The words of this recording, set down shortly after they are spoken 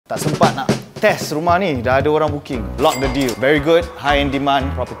Tak sempat nak test rumah ni, dah ada orang booking. Lock the deal. Very good, high in demand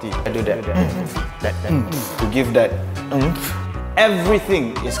property. I do that. That. To give that.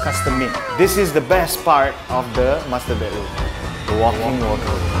 Everything is custom made. This is the best part of the master bedroom. The walk-in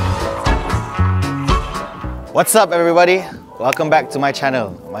wardrobe. What's up everybody? Welcome back to my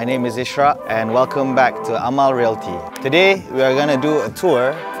channel. My name is Ishra and welcome back to Amal Realty. Today we are gonna do a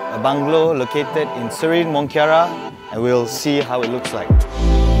tour, a bungalow located in Serene Mont Kiara, and we'll see how it looks like.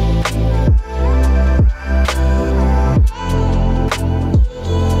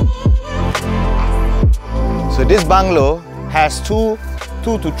 So this bungalow has two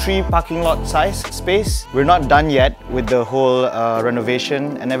to three parking lot size space. We're not done yet with the whole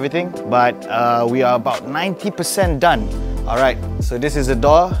renovation and everything, but we are about 90% done. Alright, so this is the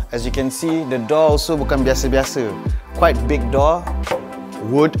door. As you can see, the door also bukan biasa-biasa. Quite big door,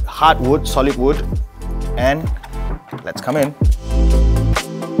 wood, hard wood, solid wood. And let's come in.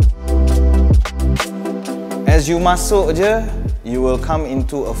 As you masuk je, you will come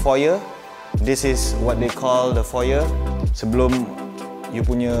into a foyer. This is what they call the foyer. Sebelum you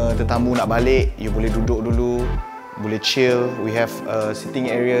punya tetamu nak balik, you boleh duduk dulu, boleh chill. We have a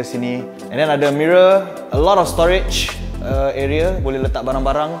sitting area sini. And then ada mirror, a lot of storage area, boleh letak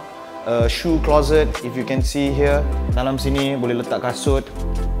barang-barang. Shoe closet, if you can see here. Dalam sini boleh letak kasut.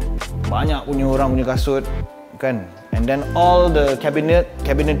 Banyak punya orang punya kasut, kan? And then all the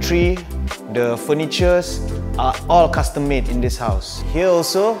cabinetry, the furnitures are all custom made in this house. Here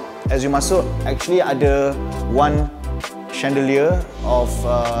also, as you masuk, actually ada one chandelier of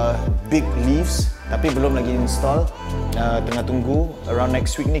big leaves, tapi belum lagi install. Tengah tunggu, around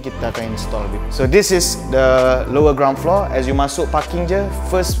next week ni kita akan install. So this is the lower ground floor. As you masuk parking je,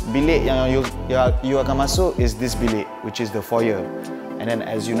 first bilik yang you akan masuk is this bilik, which is the foyer. And then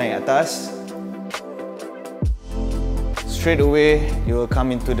as you naik atas, straight away you will come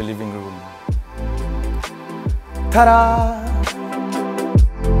into the living room. Ta-da!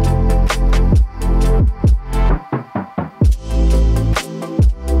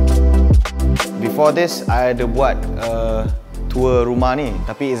 Before this, I ada buat tour rumah ni,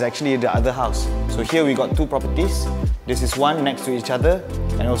 tapi it's actually the other house. So here we got two properties. This is one next to each other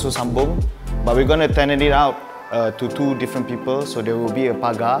and also sambung. But we're gonna tenant it out to two different people, so there will be a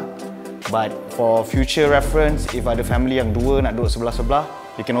pagar. But for future reference, if ada family yang dua nak duduk sebelah-sebelah,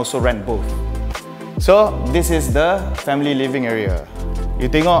 you can also rent both. So this is the family living area. You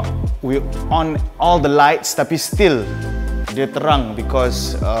tengok, we on all the lights, tapi still dia terang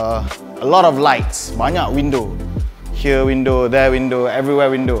because a lot of lights, banyak window. Here window, there window,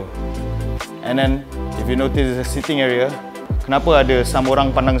 everywhere window. And then if you notice the sitting area, kenapa ada some orang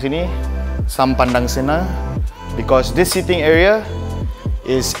pandang sini, some pandang sana? Because this sitting area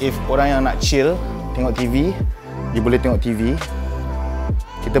is if orang yang nak chill, tengok TV, you boleh tengok TV.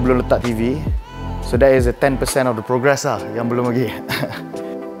 Kita belum letak TV. So that is a 10% of the progress lah, yang belum lagi.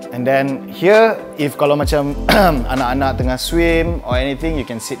 And then here, if kalau macam anak-anak tengah swim or anything, you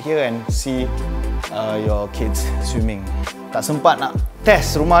can sit here and see your kids swimming. Tak sempat nak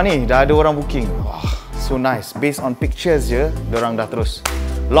test rumah ni, dah ada orang booking. Oh, so nice. Based on pictures je, diorang dah terus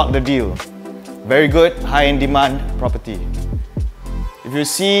lock the deal. Very good, high in demand property. If you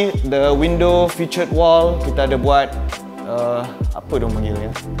see the window featured wall, kita ada buat apa diorang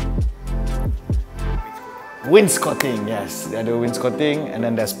panggilnya? Wainscoting, yes. Ada wainscoting, and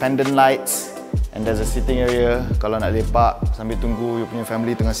then there's pendant lights, and there's a sitting area kalau nak lepak sambil tunggu you punya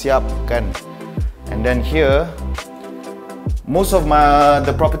family tengah siap, kan? And then here, most of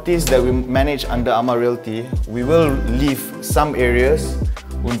the properties that we manage under Amal Realty, we will leave some areas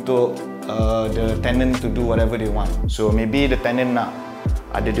untuk the tenant to do whatever they want. So maybe the tenant nak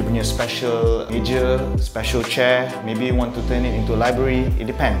ada dia punya special meja, special chair, maybe you want to turn it into a library, it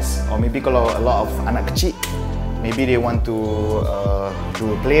depends. Or maybe kalau a lot of anak kecil, maybe they want to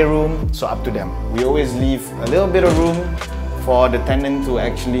do a playroom, so up to them. We always leave a little bit of room for the tenant to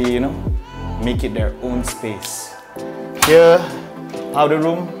actually, you know, make it their own space. Here, powder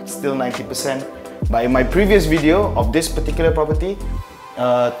room, still 90%. But in my previous video of this particular property,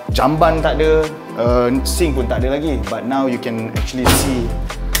 jamban tak ada, sink pun tak ada lagi. But now you can actually see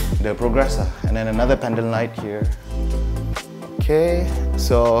the progress lah. And then another pendant light here. Okay,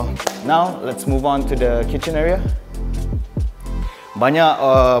 so now let's move on to the kitchen area. Banyak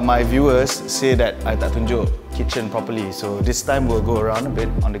my viewers say that I tak tunjuk kitchen properly, so this time we'll go around a bit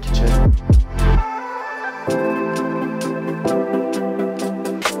on the kitchen.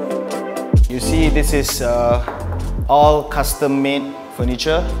 You see, this is all custom made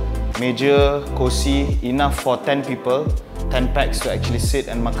furniture. Meja, kursi, enough for 10 people, 10 packs to actually sit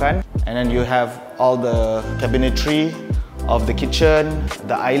and makan. And then you have all the cabinetry, of the kitchen,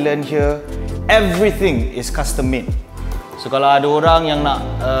 the island here, everything is custom made. So kalau ada orang yang nak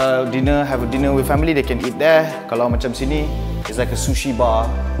have a dinner with family, they can eat there. Kalau macam sini, it's like a sushi bar.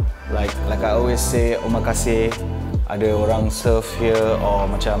 Like I always say, omakase. Ada orang serve here, or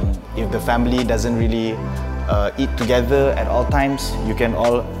macam if the family doesn't really eat together at all times, you can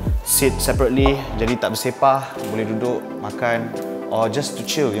all sit separately, jadi tak bersepah, boleh duduk makan, or just to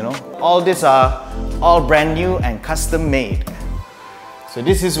chill, you know. All these are all brand new and custom made. So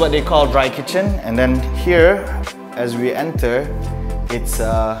this is what they call dry kitchen, and then here, as we enter, it's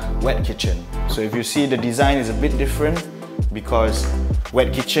a wet kitchen. So if you see, the design is a bit different because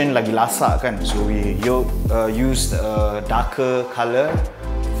wet kitchen lagi lasak kan. So we used a darker color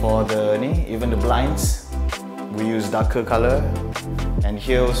for the even the blinds. We use darker color, and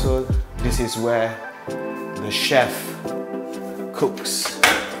here also, this is where the chef cooks.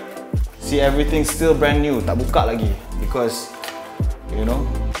 See, everything still brand new, tak buka lagi because you know,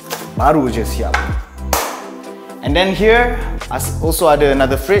 baru je siap. And then here also ada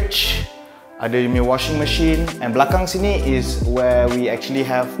another fridge, ada washing machine, and belakang sini is where we actually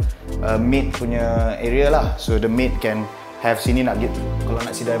have maid punya area lah. So the maid can have sini kalau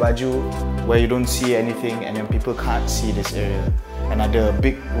nak sidai baju, where you don't see anything and then people can't see this area. And ada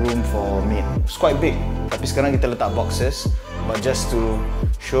big room for maid. It's quite big, tapi sekarang kita letak boxes, but just to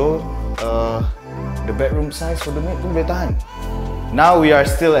show the bedroom size for the maid pun boleh tahan. Now we are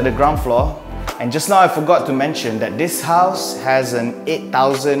still at the ground floor, and just now I forgot to mention that this house has an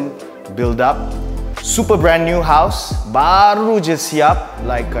 8,000 build up, super brand new house, baru je siap,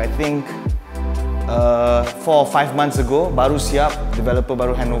 like I think 4 or 5 months ago, baru siap, developer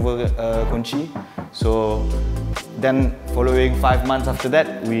baru handover kunci. So then following 5 months after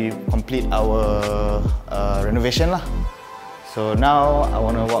that, we complete our renovation lah. So now I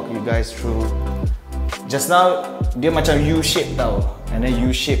want to walk you guys through. Just now dia macam U-shape tau, and then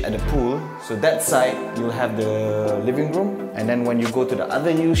U-shape at the pool. So that side you'll have the living room, and then when you go to the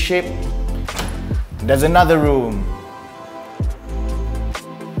other U-shape, there's another room.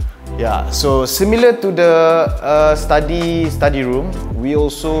 Yeah, so similar to the study room, we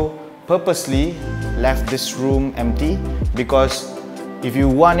also purposely left this room empty because if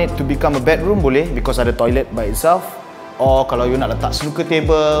you want it to become a bedroom boleh, because ada toilet by itself, or kalau you nak letak snooker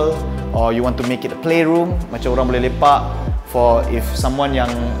table, or you want to make it a playroom, macam orang boleh lepak, for if someone yang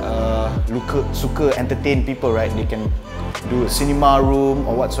suka entertain people, right, they can do a cinema room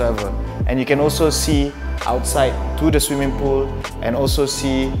or whatsoever. And you can also see outside to the swimming pool, and also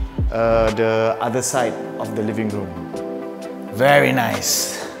see the other side of the living room. Very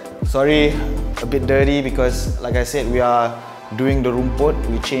nice. Sorry, a bit dirty because like I said, we are doing the rumput.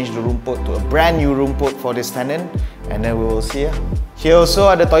 We changed the rumput to a brand new rumput for this tenant, and then we will see. Here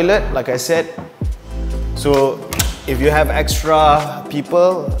also ada toilet, like I said. So if you have extra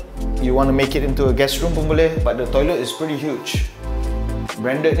people, you want to make it into a guest room pun boleh, but the toilet is pretty huge.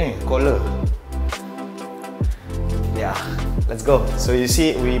 Branded ni, Kohler. Yeah, let's go. So you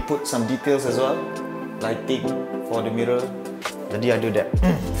see, we put some details as well, lighting for the mirror. Jadi ada that.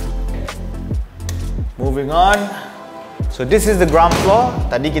 Moving on. So this is the ground floor.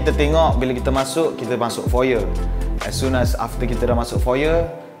 Tadi kita tengok bila kita masuk foyer. As soon as after kita dah masuk foyer,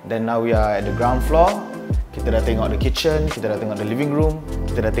 then now we are at the ground floor. Kita dah tengok the kitchen, kita dah tengok the living room,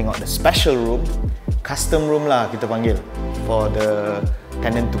 kita dah tengok the special room, custom room lah kita panggil, for the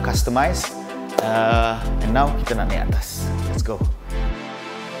tenant to customize. And now kita nak naik atas. Let's go.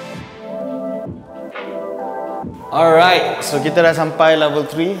 Alright, so kita dah sampai level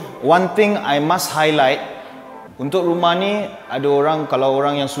 3. One thing I must highlight, untuk rumah ni ada orang, kalau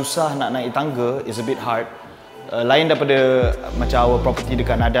orang yang susah nak naik tangga, is a bit hard. Lain daripada macam our property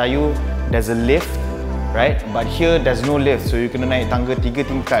dekat Nadayu, there's a lift, right? But here there's no lift, so you kena naik tangga 3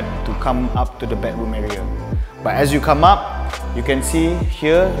 tingkat to come up to the bedroom area. But as you come up, you can see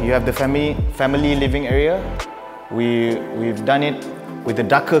here you have the family living area. We've done it with a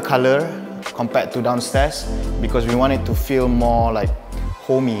darker color compared to downstairs because we want it to feel more like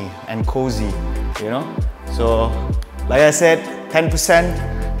homey and cozy, you know. So like I said, 10%,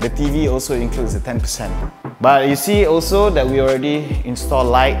 the TV also includes the 10%. But you see also that we already installed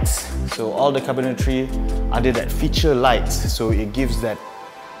lights, so all the cabinetry ada that feature lights, so it gives that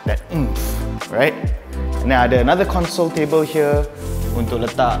oomph, right? And then ada another console table here untuk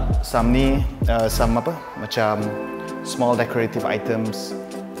letak some macam small decorative items.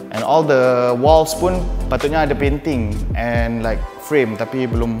 And all the walls pun patutnya ada painting and like frame, tapi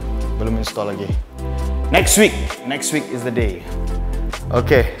belum install lagi. Next week is the day.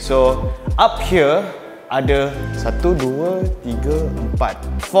 Okay, so up here ada 1, 2, 3,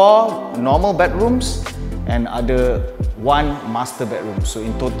 4 normal bedrooms, and ada one master bedroom. So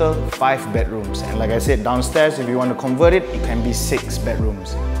in total, 5 bedrooms. And like I said, downstairs, if you want to convert it, it can be 6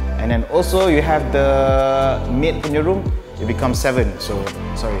 bedrooms. And then also you have the maid in your room, it becomes 7. So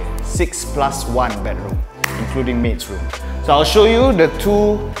sorry, 6 plus 1 bedroom, including maid's room. So I'll show you the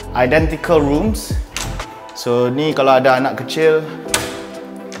 2 identical rooms. So ni kalau ada anak kecil,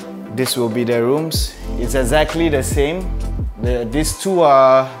 this will be their rooms. It's exactly the same. These 2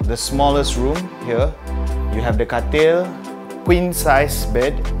 are the smallest room here. You have the katil, queen size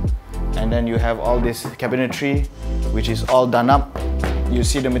bed, and then you have all this cabinetry, which is all done up. You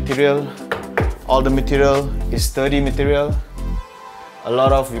see the material, all the material is sturdy material. A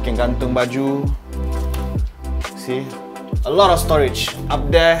lot of, you can gantung baju. See, a lot of storage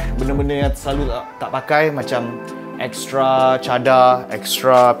up there. Benda-benda yang selalu tak pakai, macam extra cadar,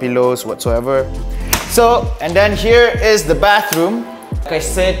 extra pillows, whatsoever. So, and then here is the bathroom. Like I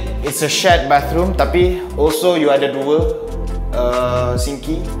said, it's a shared bathroom, tapi also you ada 2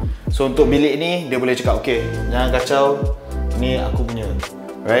 sinki. So untuk bilik ni, dia boleh cakap, okay, jangan kacau, ni aku punya,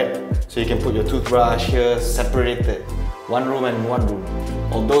 right? So you can put your toothbrush here, separated, 1 room and 1 room.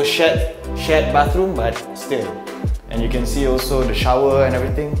 Although shared bathroom, but still. And you can see also the shower and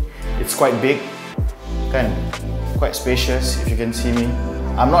everything. It's quite big, kan? Quite spacious, if you can see me.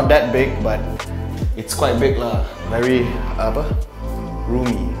 I'm not that big, but it's quite big lah. Very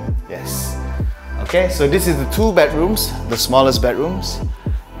roomy. Yes. Okay, so this is the 2 bedrooms, the smallest bedrooms.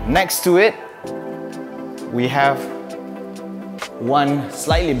 Next to it, we have 1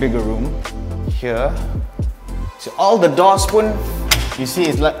 slightly bigger room here. So all the doors pun, you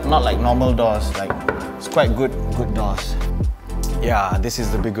see, it's not like normal doors. Like it's quite good doors. Yeah, this is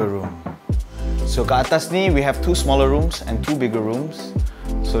the bigger room. So kat atas ni, we have 2 smaller rooms and 2 bigger rooms.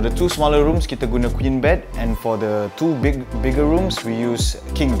 So the 2 smaller rooms kita guna queen bed, and for the 2 bigger rooms we use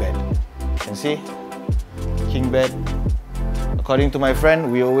king bed. You can see, king bed. According to my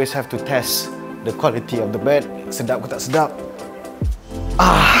friend, we always have to test the quality of the bed. Sedap ke tak sedap?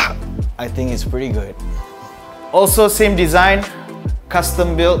 I think it's pretty good. Also same design,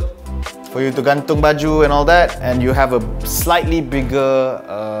 custom built for you to gantung baju and all that, and you have a slightly bigger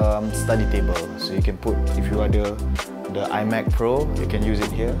study table. So you can put, if you are the iMac Pro, you can use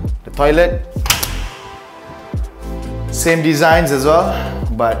it here. The toilet, same designs as well,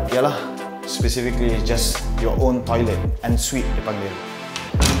 but yalah, specifically just your own toilet and suite dipanggil.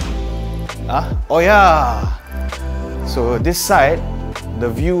 Oh yeah. So this side, the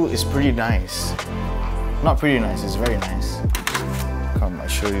view is pretty nice. Not pretty nice, it's very nice. Come,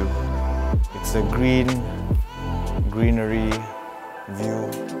 I'll show you. It's a greenery view.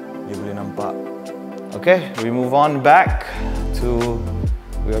 You boleh nampak. Okay, we move on back to,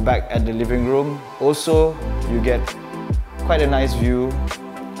 we are back at the living room. Also, you get quite a nice view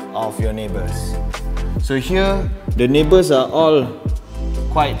of your neighbors. So here, the neighbors are all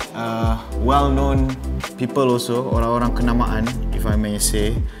quite well-known people also, orang-orang kenamaan, if I may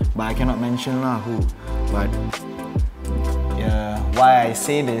say. But I cannot mention lah who. But why I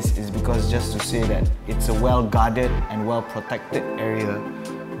say this is because just to say that it's a well-guarded and well-protected area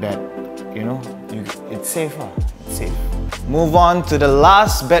that, you know, it's safe. It's safe. Move on to the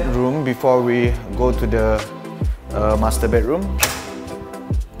last bedroom before we go to the master bedroom.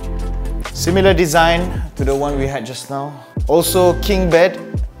 Similar design to the one we had just now. Also king bed,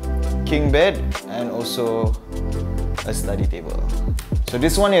 and also a study table. So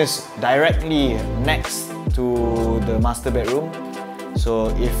this one is directly next to the master bedroom.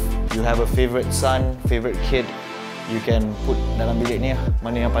 So if you have a favorite son, favorite kid, you can put dalam bilik ni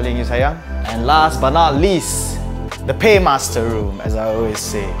mana yang paling you sayang. And last but not least, the paymaster room, as I always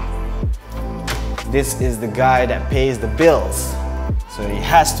say. This is the guy that pays the bills, so it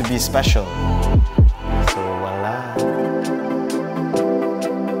has to be special. So voila.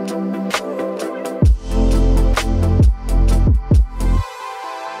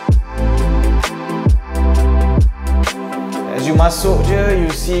 As you masuk je,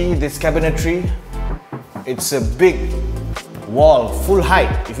 you see this cabinetry. It's a big wall, full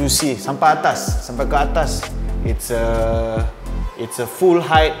height. If you see, sampai atas, sampai ke atas, it's a full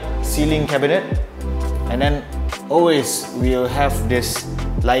height ceiling cabinet. And then always we'll have this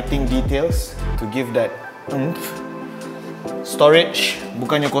lighting details to give that oomph. Storage,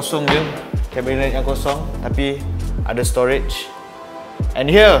 bukannya kosong je, cabinet yang kosong, tapi ada storage.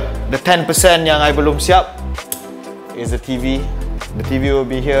 And here, the 10% yang I belum siap is the TV. The TV will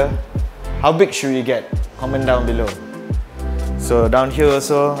be here. How big should we get? Comment down below. So down here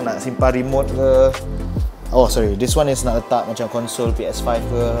also, nak simpan remote ke? Oh sorry, this one is nak letak macam konsol PS5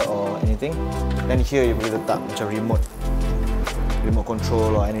 ke or anything. Then here you boleh letak macam remote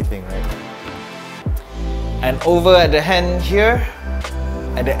control or anything, right? And over at the end here,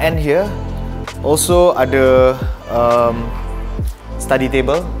 also ada study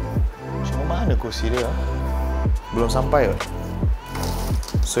table. Macam mana kursi dia? Belum sampai.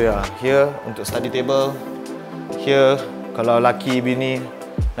 So yeah, here untuk study table. Here kalau laki bini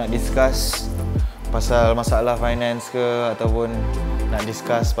nak discuss pasal masalah finance ke ataupun nak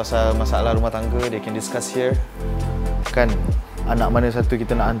discuss pasal masalah rumah tangga, they can discuss here. Kan, anak mana satu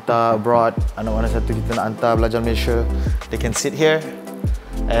kita nak hantar abroad, anak mana satu kita nak hantar belajar Malaysia, they can sit here.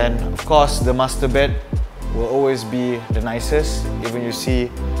 And of course, the master bed will always be the nicest. Even you see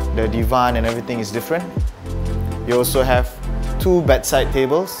the divan and everything is different. You also have 2 bedside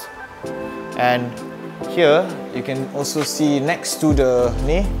tables. And here, you can also see next to the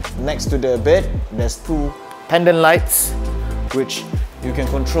bed, there's 2 pendant lights which you can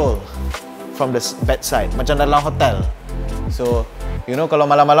control from the bedside, macam dalam hotel. So, you know kalau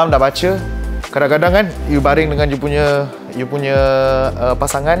malam-malam dah baca, kadang-kadang kan you baring dengan you punya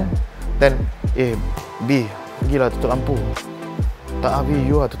pasangan, then B, pergilah tutup lampu. Tak, B,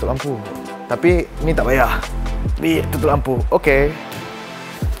 you lah tutup lampu. Tapi ni tak payah. B, tutup lampu. Okay.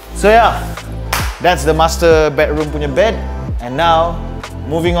 So yeah, that's the master bedroom punya bed. And now,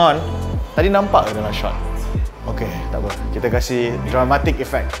 moving on. Tadi nampak ke dalam shot? Okay, tak apa. Kita kasih dramatic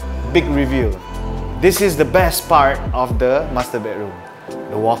effect. Big reveal. This is the best part of the master bedroom.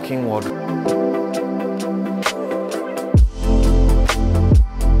 The walk-in wardrobe.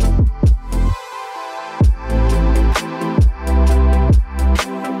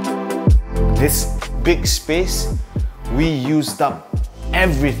 This big space, we used up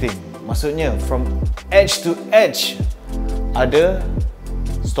everything. Maksudnya, from edge to edge, ada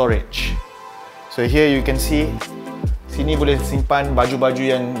storage. So here you can see, sini boleh simpan baju-baju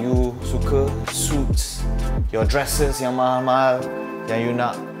yang you suka, suits, your dresses yang mahal-mahal, yang you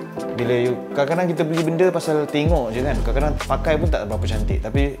nak. Bila you, kadang-kadang kita beli benda pasal tengok je kan, kadang-kadang pakai pun tak berapa cantik,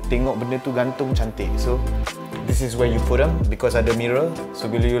 tapi tengok benda tu gantung cantik. So this is where you put them, because ada mirror.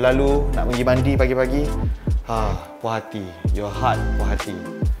 So bila you lalu nak pergi mandi pagi-pagi, puas hati, your heart puas hati.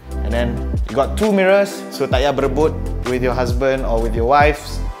 And then you got 2 mirrors, so tak payah berebut with your husband or with your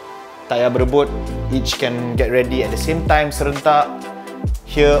wives. Tak payah berebut, each can get ready at the same time, serentak.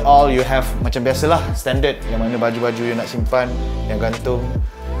 Here all you have macam biasalah, standard, yang mana baju-baju you nak simpan, yang gantung.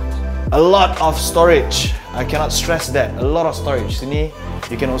 A lot of storage, I cannot stress that, a lot of storage. Sini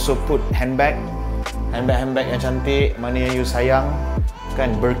you can also put handbag yang cantik, mana yang you sayang,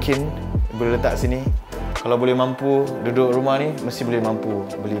 kan, Birkin, boleh letak sini. Kalau boleh mampu duduk rumah ni, mesti boleh mampu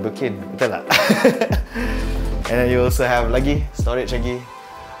beli Birkin, betul tak? And then you also have lagi storage lagi.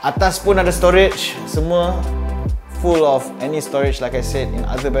 Atas pun ada storage, semua full of any storage, like I said, in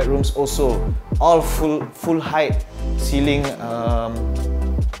other bedrooms also. All full height ceiling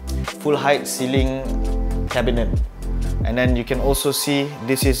cabinet. And then you can also see,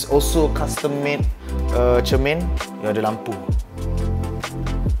 this is also custom made cermin yang ada lampu.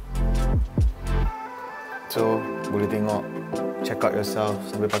 So, boleh tengok, check out yourself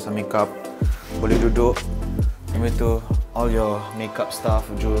sambil pasang makeup. Boleh duduk, sambil tu all your makeup stuff,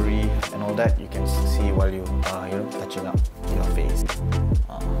 jewelry and all that you can see while you touching up your face.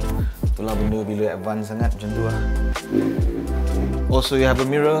 Itulah benda bila advance sangat macam tu lah. Also you have a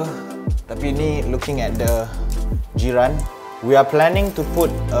mirror, tapi ni looking at the jiran. We are planning to put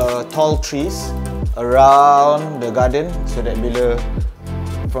tall trees around the garden so that bila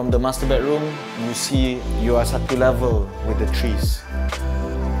from the master bedroom you see you are satu level with the trees.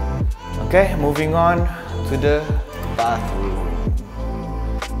 Okay, moving on to the bathroom.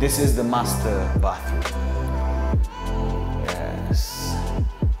 This is the master bathroom. Yes.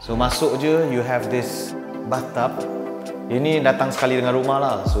 So masuk je, you have this bathtub. Ini datang sekali dengan rumah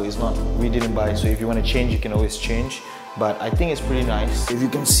lah, so it's not, we didn't buy. So if you want to change, you can always change. But I think it's pretty nice. If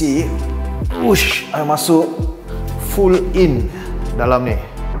you can see, whoosh, I masuk full in dalam ni.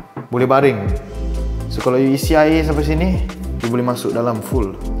 Boleh baring. So kalau you isi air sampai sini, you boleh masuk dalam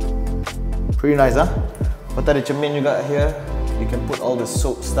full. Pretty nice, huh? Lepas ada cermin juga here. You can put all the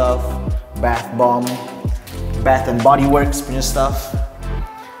soap stuff, bath bomb, Bath and Body Works punya stuff.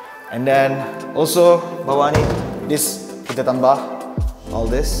 And then also bawah ni, this kita tambah all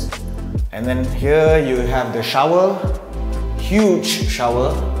this. And then here you have the shower, huge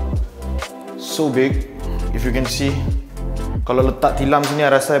shower, so big. If you can see, kalau letak tilam sini, I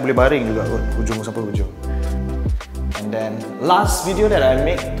rasa boleh baring juga kot, hujung sampai hujung. And then last video that I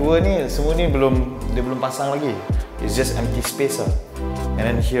make, tour ni, semua ni dia belum pasang lagi. It's just empty space lah. And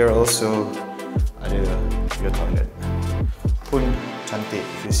then here also ada your toilet. Pun cantik,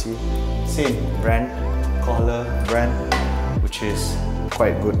 if you see. Same brand, color brand, which is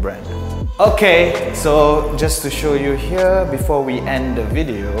quite good brand. Okay, so just to show you here before we end the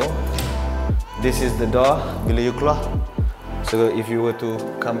video, this is the door bila you keluar. So if you were to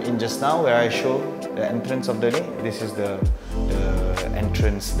come in just now where I show the entrance of the this is the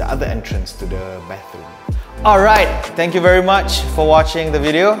entrance, the other entrance to the bathroom. Alright, thank you very much for watching the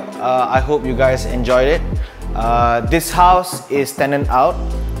video. I hope you guys enjoyed it. This house is tenant out.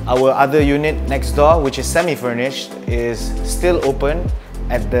 Our other unit next door, which is semi-furnished, is still open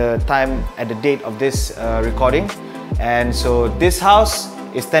at the date of this recording. And so this house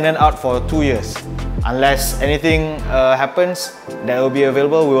is tenant out for 2 years. Unless anything happens that will be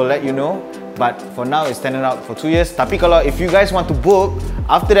available, we will let you know. But for now, it's tenant out for 2 years. Tapi kalau if you guys want to book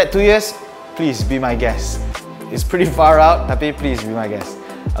after that 2 years, please be my guest. It's pretty far out, tapi please be my guest.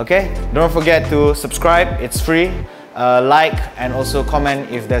 Okay? Don't forget to subscribe, it's free. Like and also comment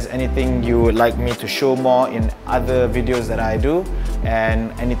if there's anything you would like me to show more in other videos that I do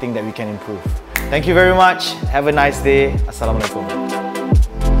and anything that we can improve. Thank you very much. Have a nice day. Assalamualaikum.